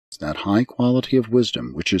that high quality of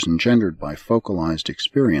wisdom which is engendered by focalized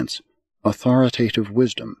experience, authoritative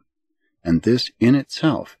wisdom, and this in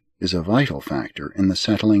itself is a vital factor in the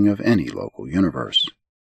settling of any local universe.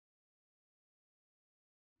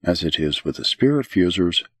 As it is with the spirit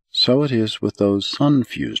fusers, so it is with those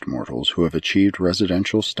sun-fused mortals who have achieved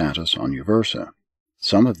residential status on Uversa.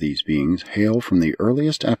 Some of these beings hail from the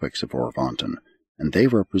earliest epochs of Orvanton, and they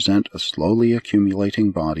represent a slowly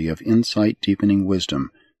accumulating body of insight-deepening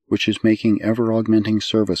wisdom which is making ever-augmenting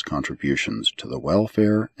service contributions to the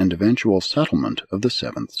welfare and eventual settlement of the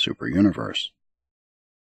seventh superuniverse.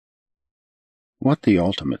 What the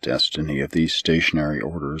ultimate destiny of these stationary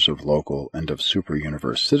orders of local and of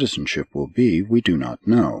superuniverse citizenship will be, we do not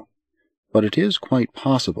know, but it is quite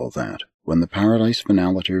possible that, when the Paradise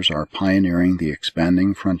Finaliters are pioneering the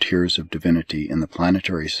expanding frontiers of divinity in the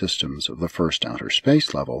planetary systems of the first outer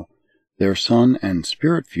space level, their sun and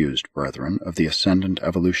spirit-fused brethren of the ascendant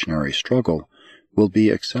evolutionary struggle will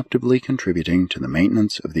be acceptably contributing to the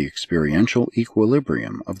maintenance of the experiential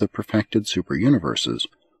equilibrium of the perfected superuniverses,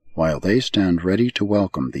 while they stand ready to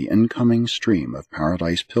welcome the incoming stream of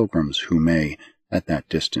paradise pilgrims who may, at that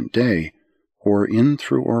distant day, pour in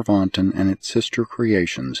through Orvanton and its sister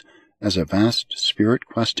creations as a vast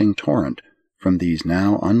spirit-questing torrent from these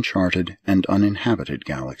now uncharted and uninhabited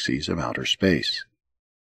galaxies of outer space.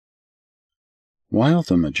 While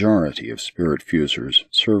the majority of spirit fusers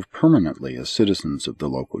serve permanently as citizens of the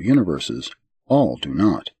local universes, all do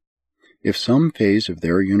not. If some phase of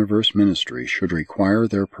their universe ministry should require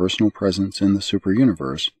their personal presence in the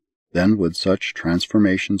superuniverse, then would such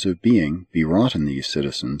transformations of being be wrought in these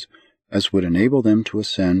citizens as would enable them to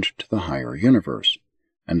ascend to the higher universe,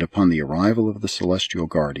 and upon the arrival of the celestial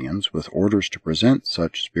guardians with orders to present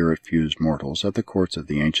such spirit-fused mortals at the courts of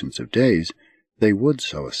the Ancients of Days, they would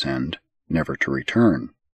so ascend, never to return.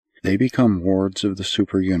 They become wards of the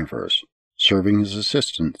superuniverse, serving as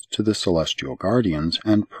assistants to the celestial guardians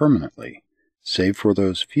and permanently, save for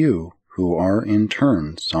those few who are in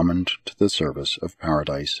turn summoned to the service of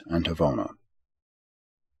Paradise and Havona.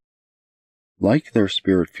 Like their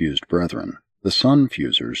spirit-fused brethren, the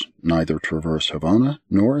sun-fusers neither traverse Havona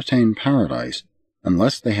nor attain Paradise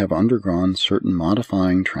unless they have undergone certain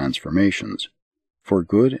modifying transformations. For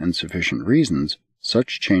good and sufficient reasons,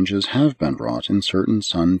 such changes have been wrought in certain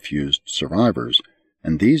sun-fused survivors,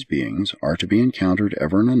 and these beings are to be encountered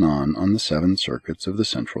ever and anon on the 7 circuits of the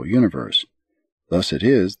central universe. Thus it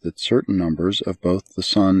is that certain numbers of both the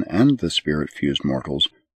sun and the spirit-fused mortals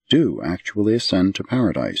do actually ascend to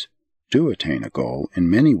Paradise, do attain a goal in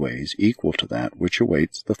many ways equal to that which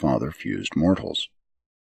awaits the father-fused mortals.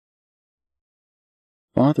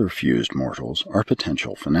 Father-fused mortals are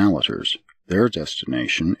potential finaliters. Their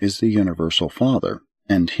destination is the universal Father,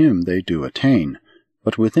 and him they do attain,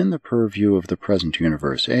 but within the purview of the present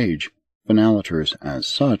universe age, finaliters as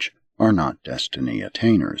such are not destiny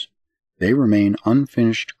attainers. They remain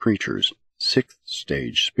unfinished creatures,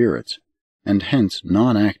 6th-stage spirits, and hence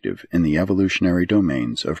non-active in the evolutionary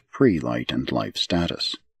domains of pre-light and life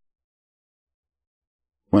status.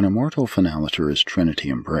 When a mortal finaliter is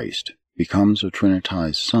Trinity-embraced, becomes a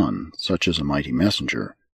Trinitized son, such as a mighty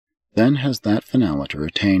messenger, then has that finaliter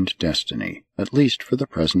attained destiny, at least for the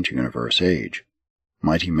present universe age.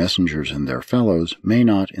 Mighty messengers and their fellows may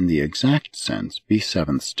not in the exact sense be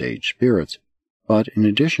 7th-stage spirits, but in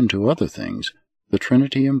addition to other things, the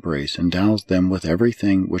Trinity embrace endows them with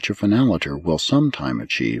everything which a finaliter will sometime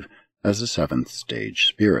achieve as a 7th-stage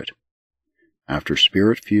spirit. After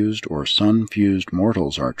spirit-fused or sun-fused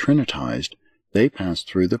mortals are trinitized, they pass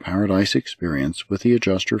through the paradise experience with the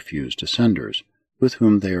adjuster-fused ascenders, with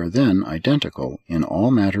whom they are then identical in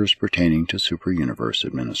all matters pertaining to superuniverse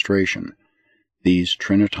administration. These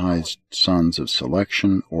trinitized sons of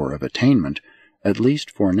selection or of attainment, at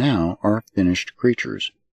least for now, are finished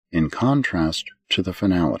creatures, in contrast to the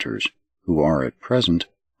finaliters, who are at present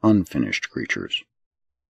unfinished creatures.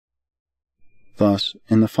 Thus,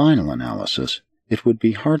 in the final analysis, it would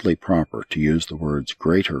be hardly proper to use the words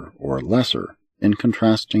greater or lesser in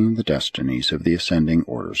contrasting the destinies of the ascending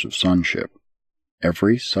orders of sonship.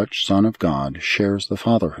 Every such son of God shares the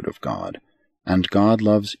fatherhood of God, and God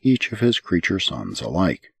loves each of his creature sons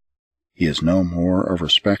alike. He is no more a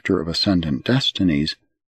respecter of ascendant destinies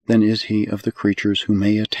than is he of the creatures who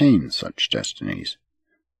may attain such destinies.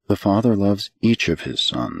 The Father loves each of his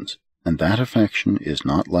sons, and that affection is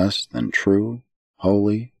not less than true,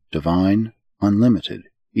 holy, divine, unlimited,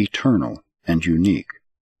 eternal, and unique.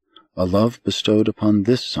 A love bestowed upon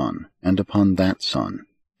this son and upon that son,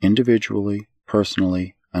 individually,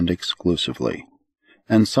 personally, and exclusively,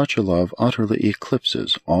 and such a love utterly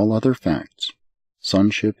eclipses all other facts.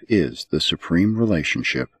 Sonship is the supreme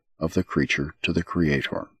relationship of the creature to the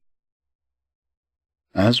Creator.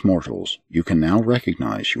 As mortals, you can now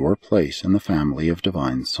recognize your place in the family of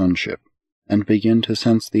divine sonship, and begin to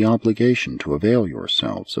sense the obligation to avail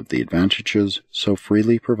yourselves of the advantages so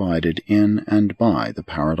freely provided in and by the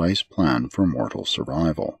Paradise Plan for mortal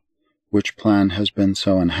survival, which plan has been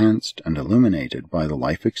so enhanced and illuminated by the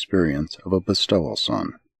life experience of a bestowal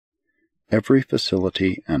son. Every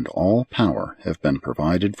facility and all power have been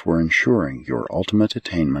provided for ensuring your ultimate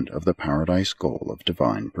attainment of the Paradise goal of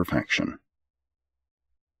divine perfection.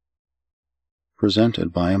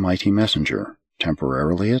 Presented by a mighty messenger,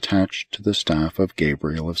 temporarily attached to the staff of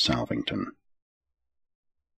Gabriel of Salvington.